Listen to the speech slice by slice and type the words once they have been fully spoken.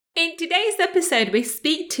In today's episode, we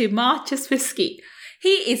speak to Mark Czerwiecki. He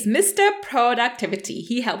is Mr. Productivity.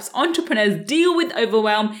 He helps entrepreneurs deal with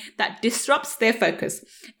overwhelm that disrupts their focus.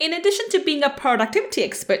 In addition to being a productivity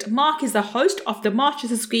expert, Mark is the host of the Mark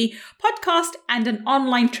Czerwiecki podcast and an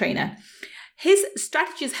online trainer. His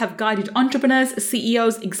strategies have guided entrepreneurs,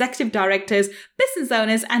 CEOs, executive directors, business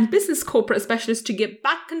owners, and business corporate specialists to get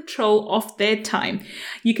back control of their time.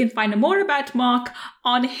 You can find more about Mark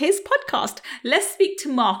on his podcast. Let's speak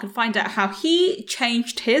to Mark and find out how he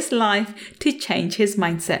changed his life to change his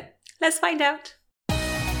mindset. Let's find out.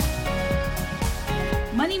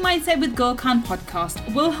 Money Mindset with Gul Khan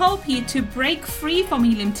podcast will help you to break free from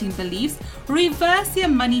your limiting beliefs, reverse your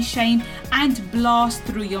money shame, and blast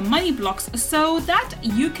through your money blocks so that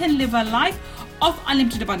you can live a life of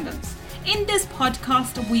unlimited abundance. In this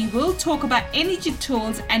podcast, we will talk about energy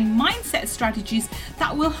tools and mindset strategies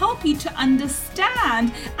that will help you to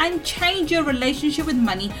understand and change your relationship with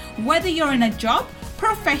money, whether you're in a job,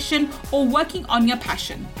 profession, or working on your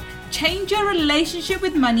passion. Change your relationship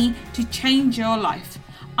with money to change your life.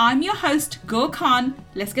 I'm your host, Gul Khan.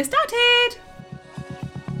 Let's get started.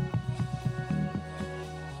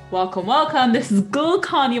 Welcome. This is Gul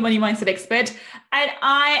Khan, your money mindset expert. And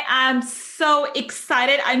I am so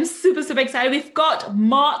excited. I'm super excited. We've got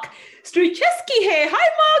Mark Czerwiecki here. Hi,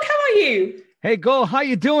 Mark. How are you? Hey, Gul. How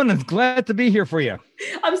you doing? I'm glad to be here for you.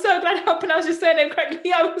 I'm so glad I pronounced your surname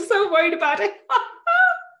correctly. I was so worried about it.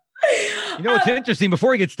 You know, what's interesting,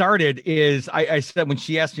 before we get started, is I said when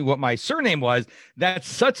she asked me what my surname was, that's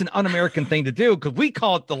such an un-American thing to do because we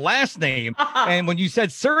call it the last name. And when you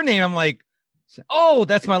said surname, I'm like, oh,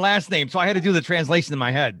 that's my last name. So I had to do the translation in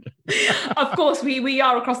my head. Of course, we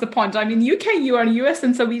are across the pond. I'm in UK, you are in US,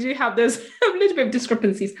 and so we do have those a little bit of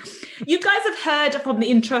discrepancies. You guys have heard from the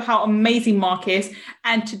intro how amazing Mark is.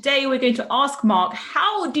 And today we're going to ask Mark,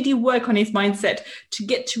 how did he work on his mindset to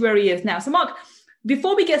get to where he is now? So Mark,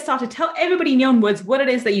 before we get started, tell everybody in your own words what it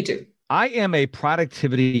is that you do. I am a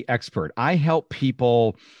productivity expert. I help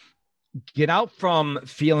people get out from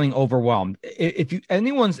feeling overwhelmed. If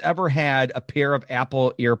anyone's ever had a pair of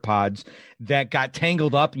Apple AirPods that got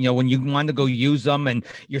tangled up, you know, when you wanted to go use them and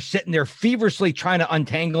you're sitting there feverishly trying to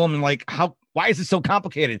untangle them and like, why is it so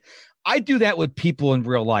complicated? I do that with people in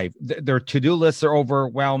real life. Their to-do lists are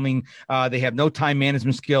overwhelming. They have no time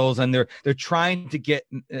management skills, and they're trying to get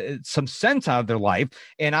some sense out of their life.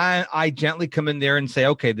 And I gently come in there and say,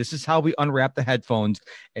 okay, this is how we unwrap the headphones.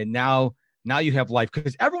 And now you have life.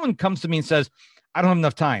 Because everyone comes to me and says, I don't have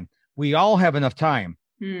enough time. We all have enough time.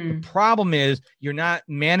 The problem is you're not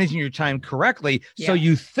managing your time correctly. Yeah. So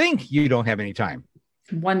you think you don't have any time.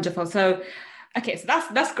 Wonderful. So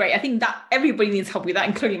that's great. I think that everybody needs help with that,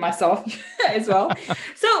 including myself as well.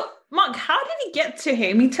 So, Mark, how did he get to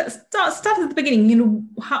here? I mean, start at the beginning. You know,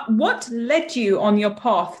 what led you on your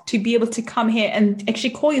path to be able to come here and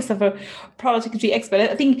actually call yourself a productivity expert?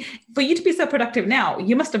 I think for you to be so productive now,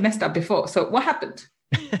 you must have messed up before. So, what happened?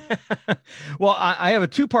 Well, I have a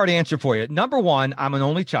two-part answer for you. Number one, I'm an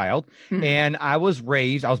only child, and I was born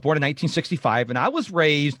in 1965, and I was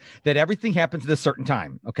raised that everything happens at a certain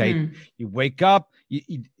time. Okay. You wake up,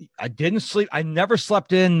 I didn't sleep. I never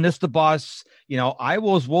slept in, missed the bus. You know, I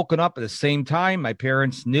was woken up at the same time. My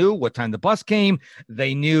parents knew what time the bus came.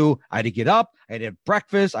 They knew I had to get up, I had to have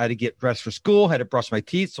breakfast, I had to get dressed for school, I had to brush my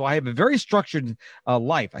teeth. So I have a very structured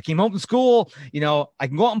life. I came home from school, you know, I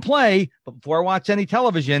can go out and play, but before I watch any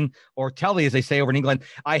television or telly, as they say over in England,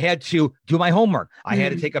 I had to do my homework. I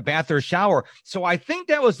had to take a bath or a shower. So I think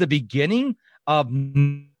that was the beginning of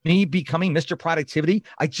me becoming Mr. Productivity.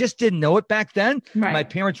 I just didn't know it back then. Right. My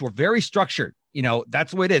parents were very structured. You know,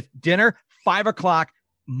 that's the way it is. Dinner, 5 o'clock,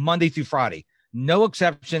 Monday through Friday. No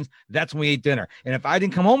exceptions. That's when we ate dinner. And if I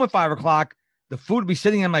didn't come home at 5 o'clock, the food would be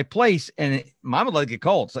sitting in my place and Mom would let it get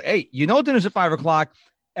cold. So, hey, you know, dinner's at 5 o'clock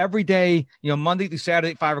every day, you know, Monday through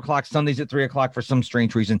Saturday at 5 o'clock, Sundays at 3 o'clock for some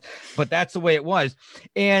strange reason. But that's the way it was.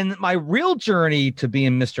 And my real journey to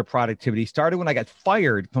being Mr. Productivity started when I got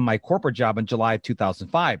fired from my corporate job in July of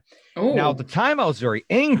 2005. Ooh. Now, at the time, I was very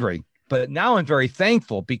angry. But now I'm very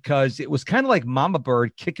thankful because it was kind of like Mama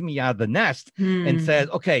Bird kicking me out of the nest and said,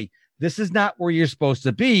 okay, this is not where you're supposed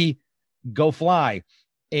to be. Go fly.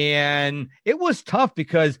 And it was tough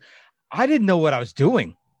because I didn't know what I was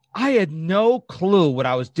doing. I had no clue what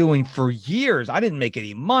I was doing for years. I didn't make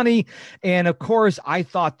any money. And of course, I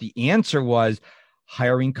thought the answer was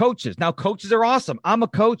hiring coaches. Now, coaches are awesome. I'm a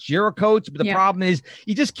coach. You're a coach. But the problem is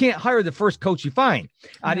you just can't hire the first coach you find.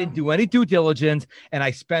 I didn't do any due diligence and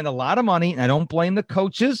I spent a lot of money, and I don't blame the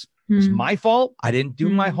coaches. It's my fault. I didn't do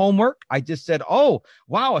my homework. I just said, oh,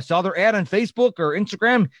 wow, I saw their ad on Facebook or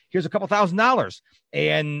Instagram. Here's a couple $1,000.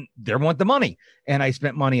 And they want the money. And I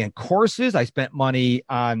spent money on courses. I spent money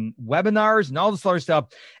on webinars and all this other stuff.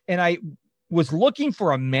 And I was looking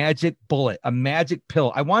for a magic bullet, a magic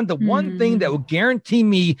pill. I wanted the one thing that would guarantee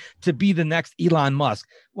me to be the next Elon Musk.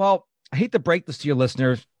 Well, I hate to break this to your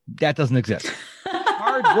listeners. That doesn't exist.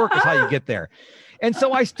 Hard work is how you get there. And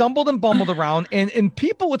so I stumbled and bumbled around, and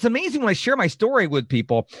people, it's amazing when I share my story with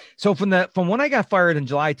people. So from when I got fired in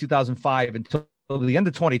July 2005 until the end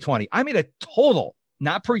of 2020, I made a total,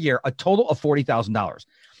 not per year, a total of $40,000.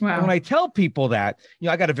 Wow. And when I tell people that,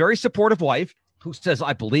 I got a very supportive wife who says,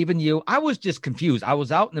 I believe in you. I was just confused. I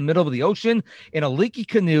was out in the middle of the ocean in a leaky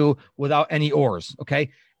canoe without any oars.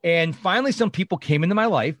 Okay. And finally, some people came into my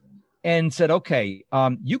life and said, okay,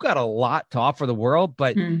 you got a lot to offer the world,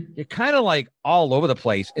 but you're kind of like all over the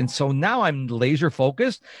place. And so now I'm laser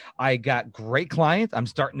focused. I got great clients. I'm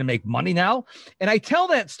starting to make money now. And I tell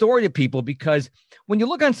that story to people because when you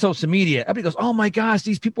look on social media, everybody goes, oh my gosh,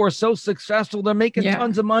 these people are so successful. They're making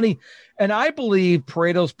tons of money. And I believe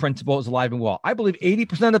Pareto's principle is alive and well. I believe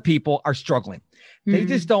 80% of the people are struggling. They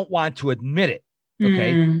just don't want to admit it.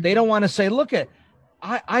 Okay. They don't want to say, look at,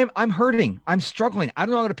 I'm hurting. I'm struggling. I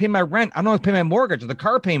don't know how to pay my rent. I don't know how to pay my mortgage or the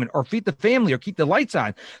car payment or feed the family or keep the lights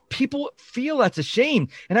on. People feel that's a shame.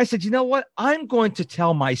 And I said, you know what? I'm going to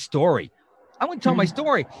tell my story. I'm going to tell my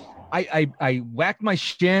story. I whacked my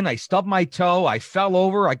shin. I stubbed my toe. I fell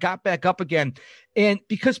over. I got back up again. And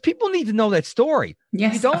because people need to know that story.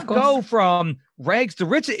 Yes, you don't go from rags to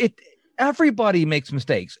riches. Everybody makes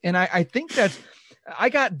mistakes. And I think I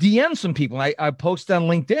got DMs from people. I posted on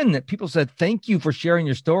LinkedIn that people said, thank you for sharing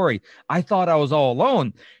your story. I thought I was all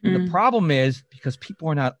alone. And the problem is because people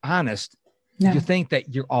are not honest, you think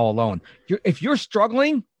that you're all alone. If you're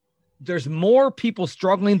struggling, there's more people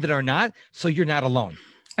struggling than are not. So you're not alone.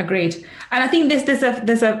 Agreed. And I think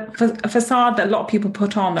there's a facade that a lot of people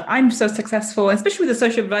put on that I'm so successful, especially with the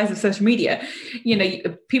social rise of social media.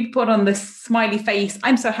 People put on this smiley face.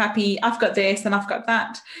 I'm so happy. I've got this and I've got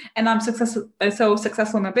that. And I'm so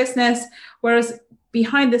successful in my business. Whereas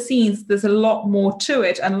behind the scenes, there's a lot more to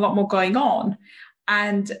it and a lot more going on.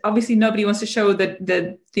 And obviously nobody wants to show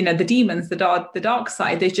the demons, the dark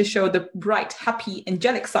side. They just show the bright, happy,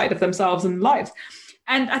 angelic side of themselves and lives.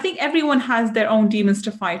 And I think everyone has their own demons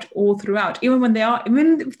to fight all throughout, even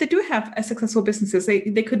if they do have a successful businesses,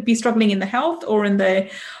 they could be struggling in the health or in their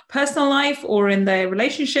personal life or in their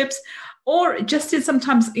relationships, or just in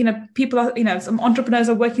sometimes, people are, some entrepreneurs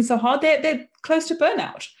are working so hard, they're close to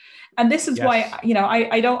burnout. And this is why,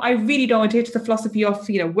 I really don't adhere to the philosophy of,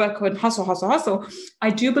 work and hustle. I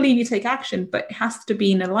do believe you take action, but it has to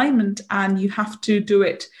be in alignment and you have to do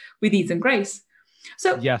it with ease and grace.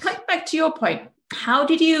 So coming back to your point, how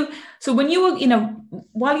did you, so when you were,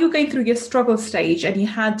 while you were going through your struggle stage and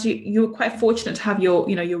you were quite fortunate to have your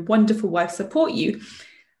wonderful wife support you,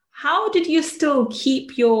 how did you still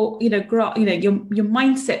keep your, your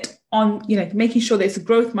mindset on, making sure there's a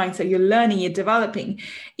growth mindset, you're learning, you're developing,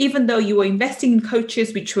 even though you were investing in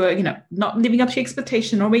coaches, which were, not living up to your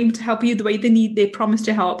expectation or able to help you the way they promised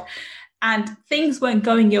to help, and things weren't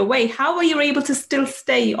going your way, how were you able to still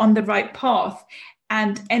stay on the right path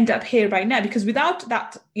and end up here right now? Because without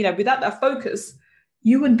that, without that focus,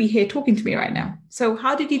 you wouldn't be here talking to me right now. So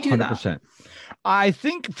how did you do 100%. That? I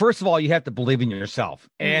think, first of all, you have to believe in yourself.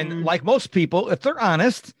 And like most people, if they're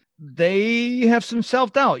honest, they have some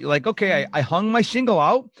self-doubt. You're like, okay, I hung my shingle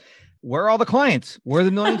out. Where are all the clients? Where are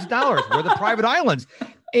the millions of dollars? Where are the private islands?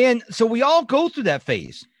 And so we all go through that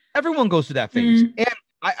phase. Everyone goes through that phase. And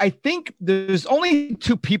I think there's only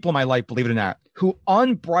two people in my life, believe it or not, who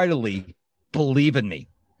unbridledly believe in me.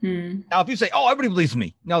 Now, if you say, oh, everybody believes in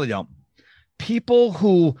me. No, they don't. People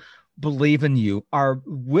who believe in you are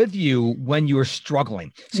with you when you're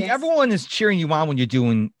struggling. See, everyone is cheering you on when you're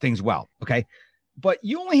doing things well. Okay. But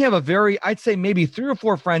you only have I'd say maybe 3 or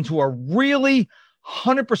 4 friends who are really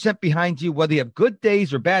 100% behind you, whether you have good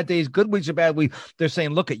days or bad days, good weeks or bad weeks. They're saying,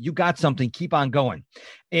 look, you got something, keep on going.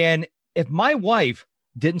 And if my wife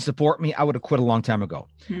didn't support me, I would have quit a long time ago.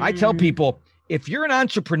 I tell people, if you're an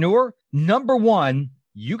entrepreneur, number one,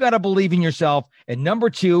 you got to believe in yourself. And number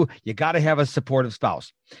two, you got to have a supportive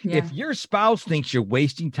spouse. If your spouse thinks you're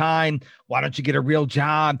wasting time, why don't you get a real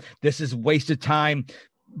job? This is wasted time.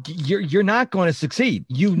 You're not going to succeed.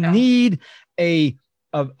 You need a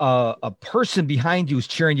person behind you who's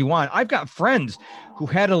cheering you on. I've got friends who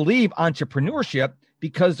had to leave entrepreneurship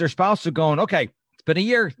because their spouse are going, okay, it's been a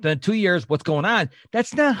year, then 2 years. What's going on?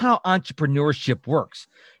 That's not how entrepreneurship works.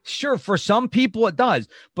 Sure, for some people it does,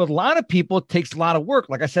 but a lot of people, it takes a lot of work.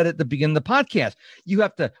 Like I said at the beginning of the podcast, you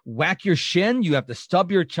have to whack your shin, you have to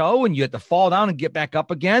stub your toe, and you have to fall down and get back up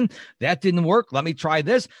again. That didn't work. Let me try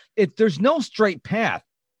this. There's no straight path.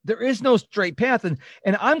 There is no straight path. And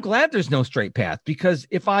I'm glad there's no straight path, because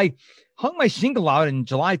if I hung my shingle out in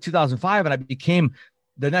July 2005 and I became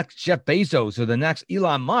the next Jeff Bezos or the next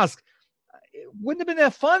Elon Musk, it wouldn't have been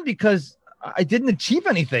that fun because I didn't achieve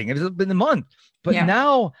anything. It was been a month. But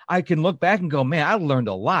now I can look back and go, man, I learned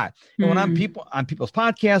a lot. And when I'm on people's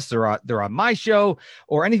podcasts, they're on my show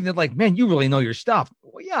or anything, they're like, man, you really know your stuff.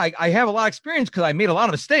 Well, yeah, I have a lot of experience because I made a lot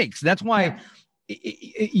of mistakes. That's why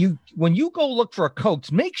when you go look for a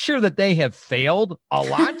coach, make sure that they have failed a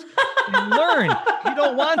lot and learn. You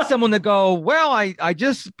don't want someone to go, well, I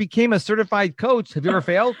just became a certified coach. Have you ever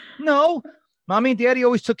failed? No. Mommy and daddy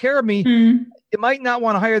always took care of me. You might not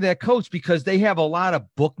want to hire that coach because they have a lot of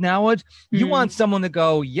book knowledge. You want someone to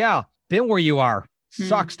go, yeah, been where you are.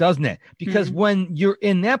 Sucks, doesn't it? Because when you're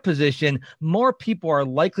in that position, more people are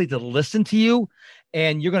likely to listen to you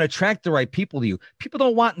and you're going to attract the right people to you. People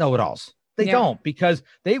don't want know-it-alls. They don't, because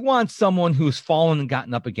they want someone who's fallen and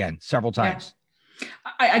gotten up again several times.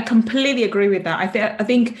 I completely agree with that. I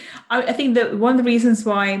think that one of the reasons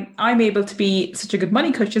why I'm able to be such a good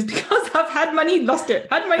money coach is because I've had money, lost it,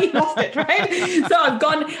 right? So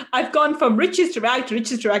I've gone from riches to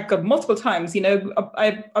rag multiple times. You know,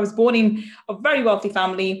 I was born in a very wealthy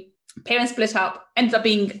family. Parents split up, ended up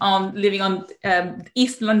being living on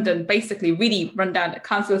East London, basically really run down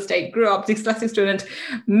council estate, grew up, dyslexic student,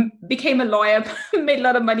 became a lawyer, made a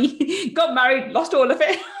lot of money, got married, lost all of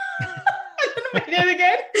it.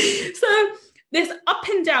 Again. So this up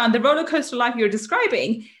and down, the roller coaster life you're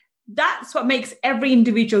describing, that's what makes every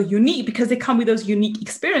individual unique, because they come with those unique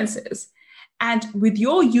experiences. And with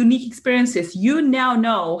your unique experiences, you now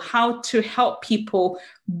know how to help people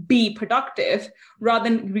be productive rather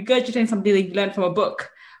than regurgitating something that you learned from a book,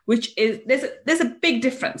 which is, there's a big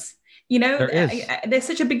difference. You know, there's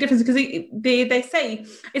such a big difference because they say,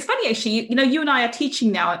 it's funny actually, you know, you and I are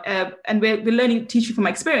teaching now and we're learning teaching from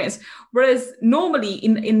experience. Whereas normally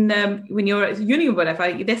in when you're at uni or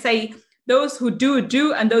whatever, they say those who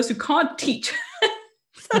do and those who can't teach.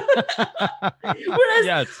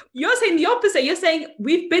 Whereas you're saying the opposite. You're saying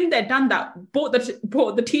we've been there, done that, bought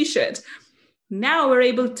the t-shirt. Now we're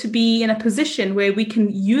able to be in a position where we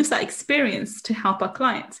can use that experience to help our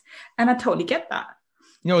clients. And I totally get that.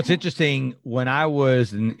 You know, it's interesting. When I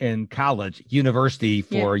was in college, university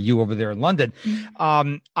for you over there in London,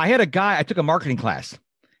 I had a guy, I took a marketing class.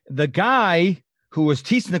 The guy who was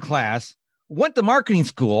teaching the class went to marketing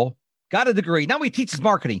school, got a degree. Now he teaches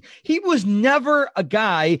marketing. He was never a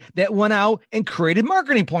guy that went out and created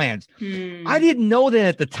marketing plans. I didn't know that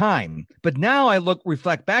at the time, but now I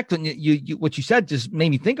reflect back to you, what you said just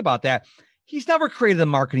made me think about that. He's never created a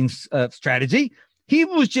marketing strategy. He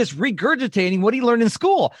was just regurgitating what he learned in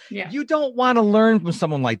school. You don't want to learn from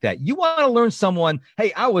someone like that. You want to learn someone,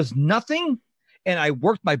 hey, I was nothing and I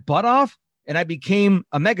worked my butt off and I became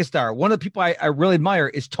a megastar. One of the people I really admire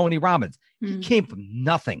is Tony Robbins. He came from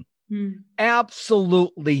nothing,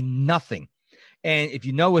 absolutely nothing. And if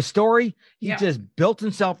you know his story, he just built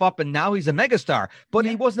himself up and now he's a megastar. But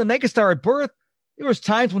he wasn't a megastar at birth. There was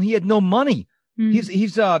times when he had no money.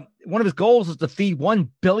 He's one of his goals is to feed 1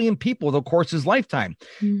 billion people over the course of his lifetime,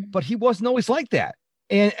 but he wasn't always like that.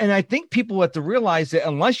 And I think people have to realize that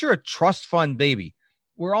unless you're a trust fund baby,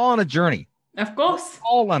 we're all on a journey. Of course, we're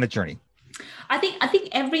all on a journey. I think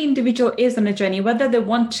every individual is on a journey, whether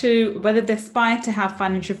they aspire to have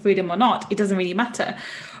financial freedom or not. It doesn't really matter.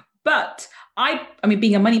 But I mean,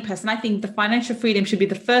 being a money person, I think the financial freedom should be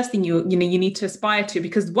the first thing you need to aspire to,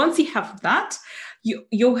 because once you have that,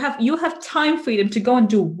 you have time freedom to go and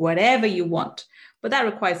do whatever you want, but that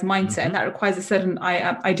requires mindset and that requires a certain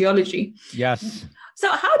ideology. Yes.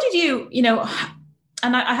 So how did you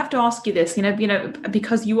and I have to ask you this,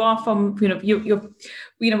 because you are from, we're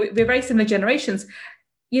very similar generations.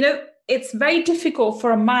 It's very difficult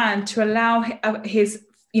for a man to allow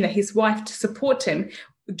his wife to support him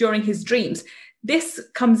during his dreams. This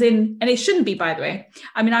comes in, and it shouldn't be, by the way.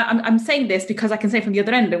 I mean, I'm saying this because I can say from the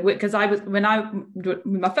other end, because with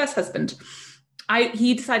my first husband,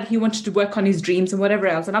 he decided he wanted to work on his dreams and whatever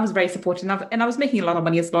else, and I was very supportive, and I was making a lot of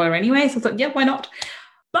money as a lawyer anyway, so I thought, yeah, why not?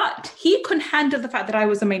 But he couldn't handle the fact that I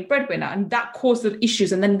was the main breadwinner, and that caused the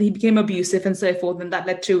issues, and then he became abusive and so forth, and that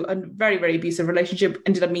led to a very, very abusive relationship.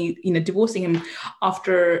 Ended up me, divorcing him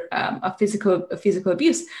after a physical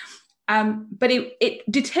abuse. But it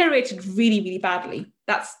deteriorated really, really badly.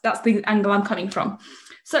 That's the angle I'm coming from.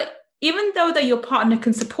 So even though that your partner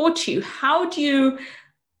can support you, how do you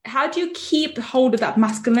how do you keep hold of that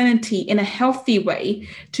masculinity in a healthy way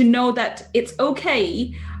to know that it's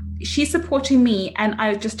okay? She's supporting me and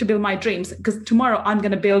I just to build my dreams, because tomorrow I'm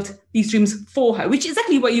going to build these dreams for her, which is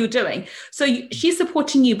exactly what you're doing. So she's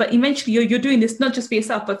supporting you, but eventually you're doing this not just for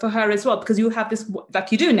yourself, but for her as well, because you have this,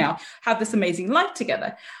 like you do now, have this amazing life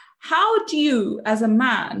together. How do you, as a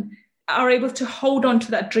man, are able to hold on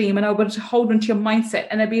to that dream and are able to hold on to your mindset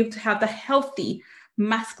and are able to have the healthy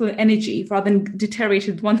masculine energy rather than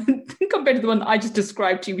deteriorated one compared to the one that I just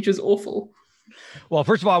described to you, which was awful? Well,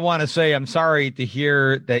 first of all, I want to say I'm sorry to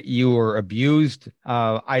hear that you were abused.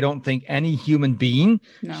 I don't think any human being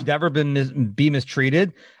should ever be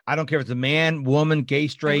mistreated. I don't care if it's a man, woman, gay,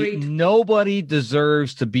 straight. Agreed. Nobody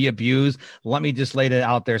deserves to be abused. Let me just lay that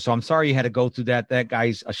out there. So I'm sorry you had to go through that. That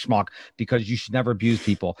guy's a schmuck, because you should never abuse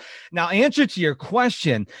people. Now, answer to your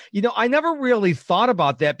question, I never really thought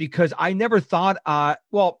about that, because I never thought,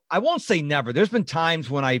 well, I won't say never. There's been times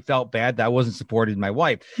when I felt bad that I wasn't supported my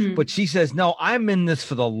wife, but she says, no, I'm in this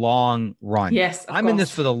for the long run. Yes, I'm in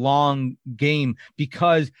this for the long game,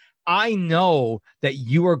 because I know that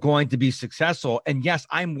you are going to be successful. And yes,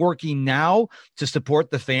 I'm working now to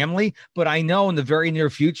support the family, but I know in the very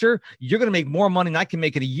near future, you're going to make more money than I can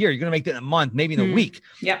make in a year. You're going to make that in a month, maybe in a week.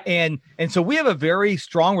 Yeah. And so we have a very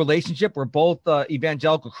strong relationship. We're both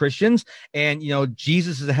evangelical Christians, and,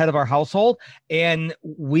 Jesus is the head of our household. And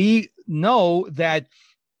we know that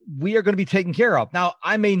we are going to be taken care of. Now,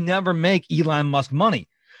 I may never make Elon Musk money,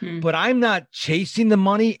 but I'm not chasing the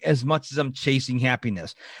money as much as I'm chasing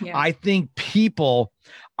happiness. Yeah. I think people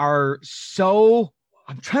are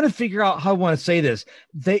I'm trying to figure out how I want to say this.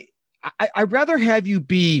 I'd rather have you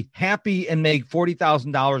be happy and make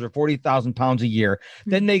 $40,000 or 40,000 pounds a year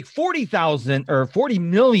than make 40,000 or 40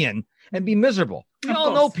 million and be miserable. We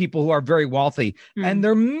all know people who are very wealthy and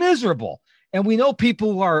they're miserable. And we know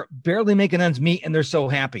people who are barely making ends meet and they're so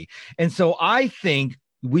happy. And so I think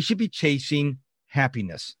we should be chasing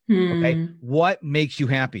happiness. Okay. What makes you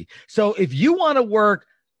happy? So if you want to work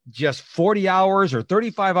just 40 hours or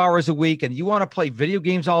 35 hours a week and you want to play video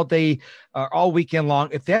games all day, all weekend long,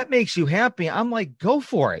 if that makes you happy, I'm like, go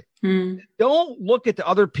for it. Don't look at the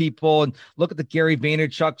other people and look at the Gary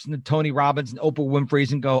Vaynerchuks and the Tony Robbins and Oprah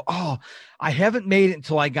Winfrey's and go, oh, I haven't made it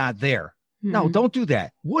until I got there. No, don't do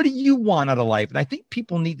that. What do you want out of life? And I think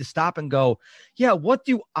people need to stop and go, yeah, what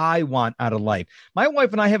do I want out of life? My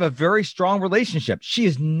wife and I have a very strong relationship. She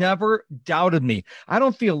has never doubted me. I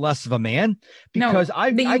don't feel less of a man because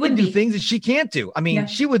I can do things that she can't do. I mean,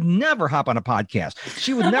 she would never hop on a podcast.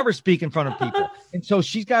 She would never speak in front of people. And so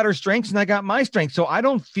she's got her strengths and I got my strengths. So I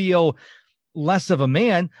don't feel less of a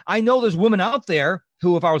man. I know there's women out there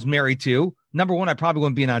who, if I was married to, number one, I probably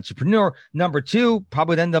wouldn't be an entrepreneur. Number two,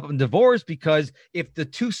 probably would end up in divorce, because if the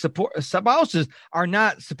two spouses are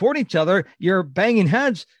not supporting each other, you're banging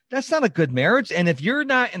heads. That's not a good marriage. And if you're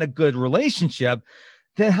not in a good relationship,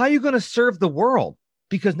 then how are you going to serve the world?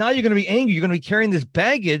 Because now you're going to be angry. You're going to be carrying this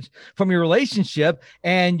baggage from your relationship,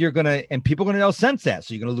 and people are going to sense that.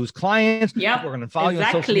 So you're going to lose clients. People are going to follow you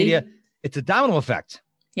on social media. It's a domino effect.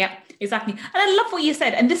 Yeah, exactly. And I love what you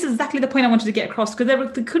said. And this is exactly the point I wanted to get across, because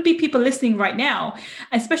there could be people listening right now,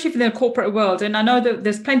 especially if they're in the corporate world. And I know that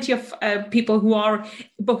there's plenty of people who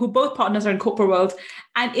both partners are in corporate world.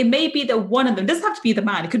 And it may be that one of them, doesn't have to be the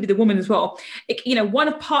man, it could be the woman as well.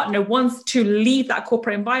 One partner wants to leave that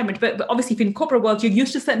corporate environment. But obviously, if you're in corporate world, you're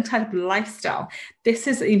used to a certain type of lifestyle. This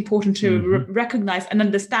is important to recognize and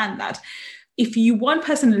understand that. If one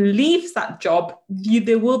person leaves that job,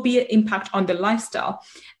 there will be an impact on the lifestyle.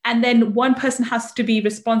 And then one person has to be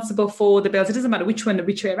responsible for the bills. It doesn't matter which way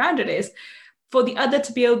around it is, for the other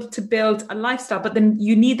to be able to build a lifestyle. But then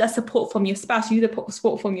you need that support from your spouse. You need the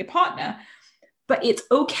support from your partner. But it's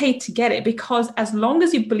okay to get it, because as long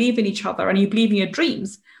as you believe in each other and you believe in your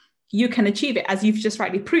dreams, you can achieve it, as you've just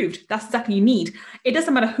rightly proved. That's exactly what you need. It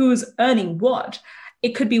doesn't matter who's earning what.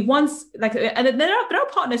 It could be and there are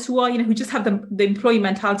partners who are, who just have the employee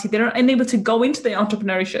mentality. They're unable to go into the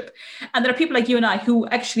entrepreneurship. And there are people like you and I who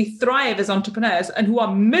actually thrive as entrepreneurs and who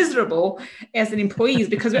are miserable as an employees,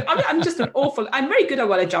 because I'm just I'm very good at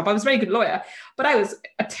what I job. I was a very good lawyer, but I was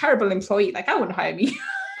a terrible employee. Like, I wouldn't hire me.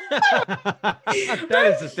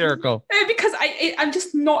 That is hysterical. Because I'm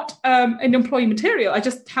just not an employee material. I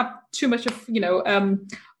just have too much of,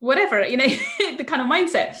 whatever, the kind of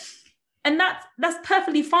mindset. And that's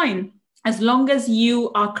perfectly fine, as long as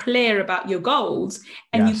you are clear about your goals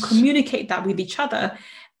and you communicate that with each other,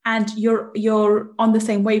 and you're on the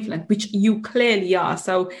same wavelength, which you clearly are.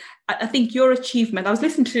 So I think your achievement, I was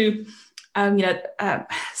listening to,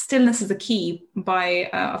 Stillness is a Key by,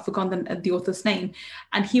 I've forgotten the author's name.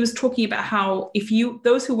 And he was talking about how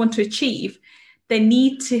those who want to achieve, they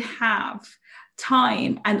need to have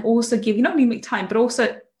time and also give, not only make time, but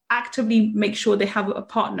also actively make sure they have a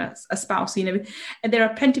partner, a spouse, and there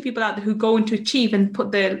are plenty of people out there who go on to achieve and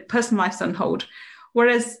put their personal lives on hold.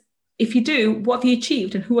 Whereas if you do, what have you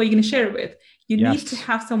achieved and who are you going to share it with? You need to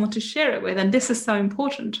have someone to share it with. And this is so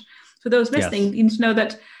important. For those listening, you need to know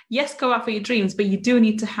that, yes, go out for your dreams, but you do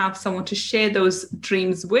need to have someone to share those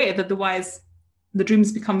dreams with. Otherwise, the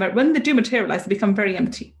dreams become when they do materialize, they become very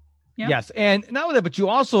empty. Yeah. Yes. And not only that, but you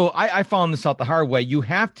also, I found this out the hard way. You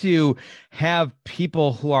have to have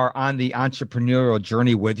people who are on the entrepreneurial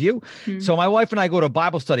journey with you. Mm-hmm. So my wife and I go to a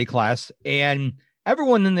Bible study class, and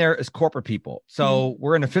everyone in there is corporate people. So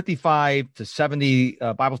we're in a 55 to 70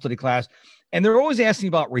 Bible study class, and they're always asking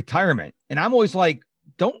about retirement. And I'm always like,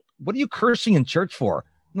 what are you cursing in church for?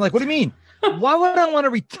 I'm like, what do you mean? Why would I want to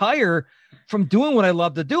retire from doing what I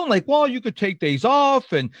love to do? I'm like, well, you could take days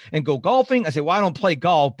off and go golfing. I say, well, I don't play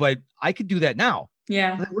golf, but I could do that now.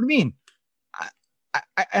 Yeah. Like, what do you mean?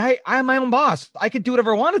 I'm my own boss. I could do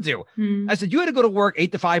whatever I want to do. I said, you had to go to work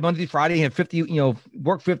 8 to 5, Monday to Friday, and 50,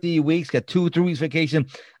 work 50 weeks, get 2-3 weeks vacation.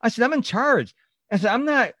 I said, I'm in charge. I said, I'm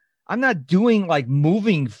not doing like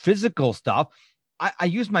moving physical stuff. I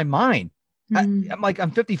use my mind. I'm like,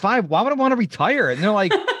 I'm 55. Why would I want to retire? And they're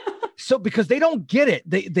like, so because they don't get it.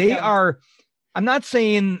 They are, I'm not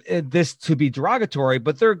saying this to be derogatory,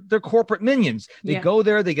 but they're corporate minions. They go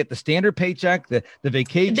there, they get the standard paycheck, the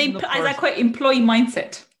vacation. As I quite employee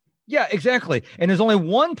mindset. Yeah, exactly. And there's only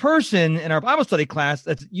one person in our Bible study class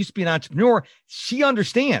that used to be an entrepreneur. She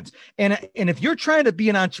understands. And if you're trying to be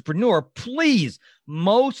an entrepreneur, please,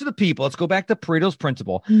 most of the people, let's go back to Pareto's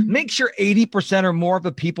principle, make sure 80% or more of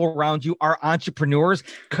the people around you are entrepreneurs,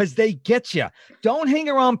 because they get you. Don't hang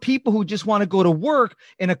around people who just want to go to work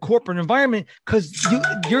in a corporate environment, because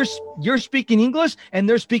you're speaking English and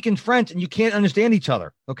they're speaking French and you can't understand each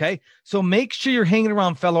other. Okay. So make sure you're hanging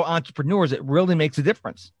around fellow entrepreneurs. It really makes a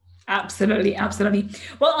difference. Absolutely. Absolutely.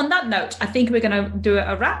 Well, on that note, I think we're going to do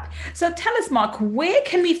a wrap. So tell us, Mark, where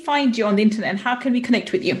can we find you on the internet and how can we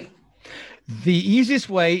connect with you? The easiest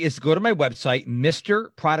way is to go to my website,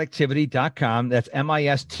 MrProductivity.com. That's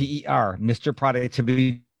MISTER,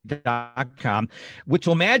 MrProductivity.com, which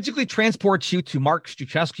will magically transport you to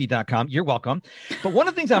MarkStruczewski.com. You're welcome. But one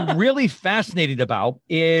of the things I'm really fascinated about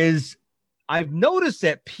is I've noticed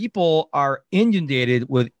that people are inundated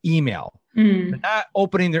with email. They're not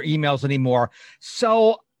opening their emails anymore.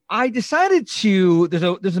 So I decided there's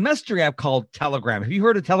a messaging app called Telegram. Have you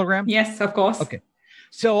heard of Telegram? Yes, of course. Okay.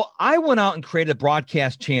 So I went out and created a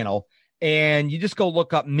broadcast channel, and you just go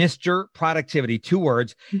look up Mr. Productivity, 2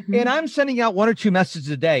 words. And I'm sending out 1 or 2 messages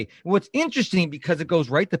a day. What's interesting, because it goes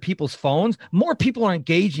right to people's phones, more people are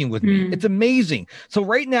engaging with me. It's amazing. So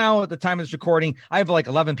right now, at the time of this recording, I have like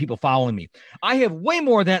 11 people following me. I have way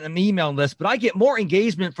more of that in the email list, but I get more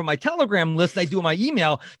engagement from my Telegram list than I do on my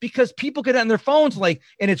email, because people get on their phones and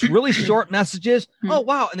it's really short messages. Oh,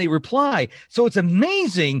 wow. And they reply. So it's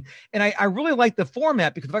amazing. And I really like the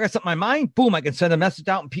format, because if I got something in my mind, boom, I can send a message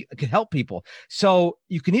out and it can help people. So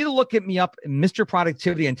you can either look at me up in Mr.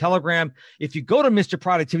 Productivity and Telegram. If you go to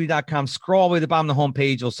MrProductivity.com, scroll all the way to the bottom of the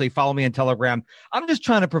homepage, you'll say, follow me on Telegram. I'm just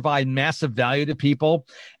trying to provide massive value to people.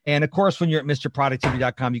 And of course, when you're at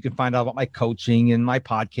MrProductivity.com, you can find out about my coaching and my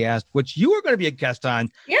podcast, which you are going to be a guest on.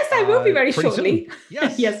 Yes, I will be very shortly. Soon.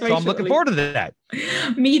 Yes. Yes, so I'm looking forward to that.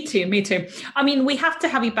 Me too. I mean, we have to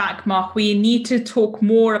have you back, Mark. We need to talk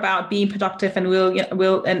more about being productive, and we'll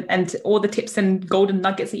all the tips and golden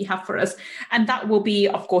nuggets that you have for us. And that will be,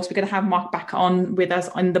 of course, we're going to have Mark back on with us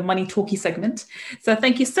on the Money Talkie segment. So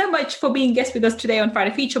thank you so much for being a guest with us today on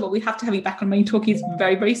Friday Feature, but we have to have you back on Money Talkies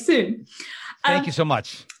very, very soon. Thank you so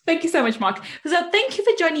much. Thank you so much, Mark. So thank you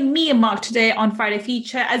for joining me and Mark today on Friday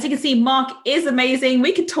Feature. As you can see, Mark is amazing.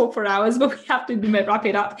 We could talk for hours, but we have to wrap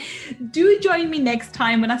it up. Do join me next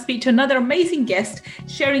time when I speak to another amazing guest,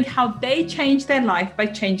 sharing how they changed their life by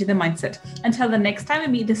changing their mindset. Until the next time we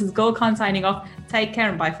meet, this is Gul Khan signing off. Take care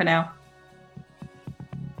and bye for now.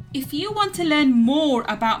 If you want to learn more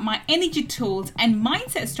about my energy tools and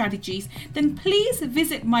mindset strategies, then please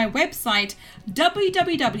visit my website,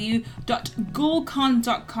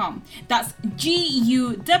 www.gulkhan.com. That's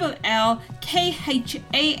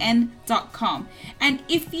GULLKHAN.com. And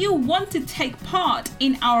if you want to take part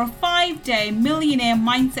in our 5-day Millionaire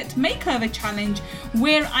Mindset Makeover Challenge,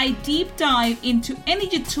 where I deep dive into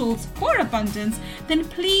energy tools for abundance, then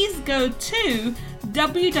please go to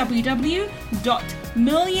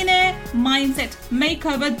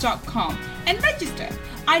www.millionairemindsetmakeover.com and register.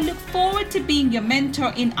 I look forward to being your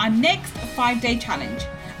mentor in our next 5-day challenge.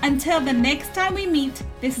 Until the next time we meet,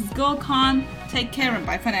 this is Gul Khan. Take care and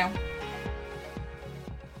bye for now.